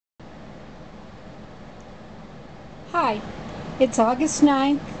Hi, it's August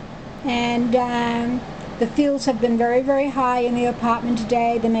 9th, and the fields have been very, very high in the apartment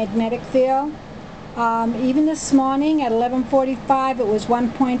today, the magnetic field. Even this morning at 11:45 it was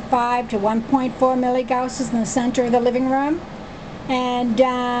 1.5 to 1.4 milligausses in the center of the living room, and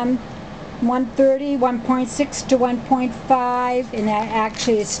 1:30, 1.6 to 1.5, and that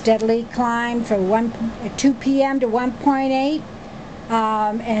actually steadily climbed from 2 p.m. to 1.8.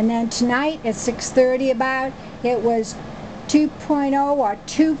 And then tonight at 6:30 about, it was 2.0 or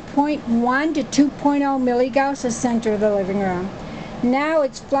 2.1 to 2.0 milligauss, the center of the living room. Now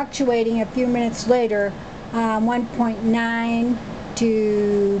it's fluctuating a few minutes later, 1.9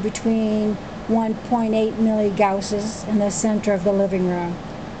 to between 1.8 milligausses in the center of the living room.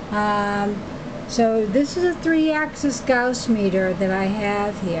 So this is a 3-axis Gaussmeter that I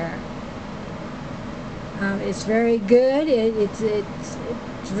have here. It's very good. It's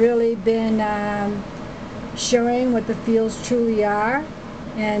really been showing what the fields truly are,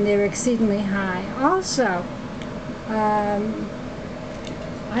 and they're exceedingly high. Also,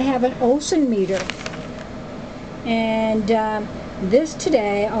 I have an Osun meter, and this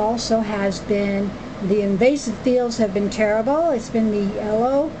today also has been, the invasive fields have been terrible. It's been the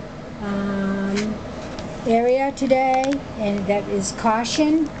yellow area today, and that is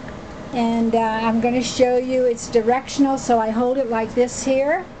caution. And I'm going to show you, it's directional, so I hold it like this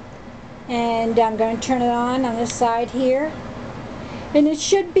here, and I'm going to turn it on this side here, and it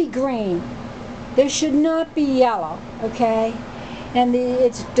should be green. There should not be yellow, okay? And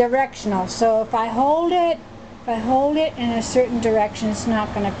it's directional, so if I hold it in a certain direction, it's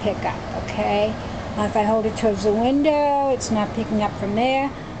not going to pick up, okay? If I hold it towards the window, it's not picking up from there.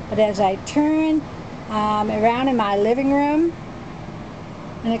 But as I turn around in my living room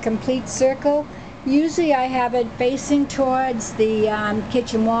in a complete circle, usually I have it facing towards the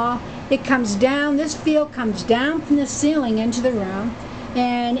kitchen wall. It comes down, this field comes down from the ceiling into the room,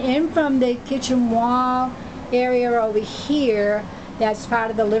 and in from the kitchen wall area over here, that's part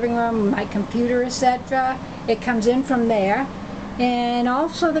of the living room, my computer, etc. It comes in from there. And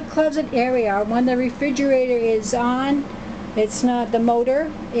also the closet area, when the refrigerator is on, it's not the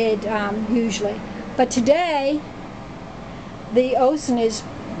motor, usually. But today, the Osun is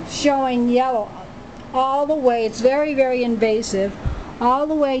showing yellow all the way. It's very, very invasive, all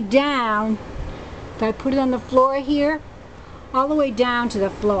the way down. If I put it on the floor here, all the way down to the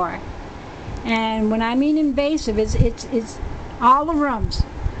floor. And when I mean invasive, it's all the rooms.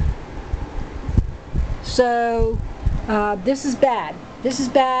 So this is bad. This is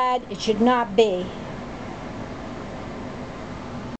bad. It should not be.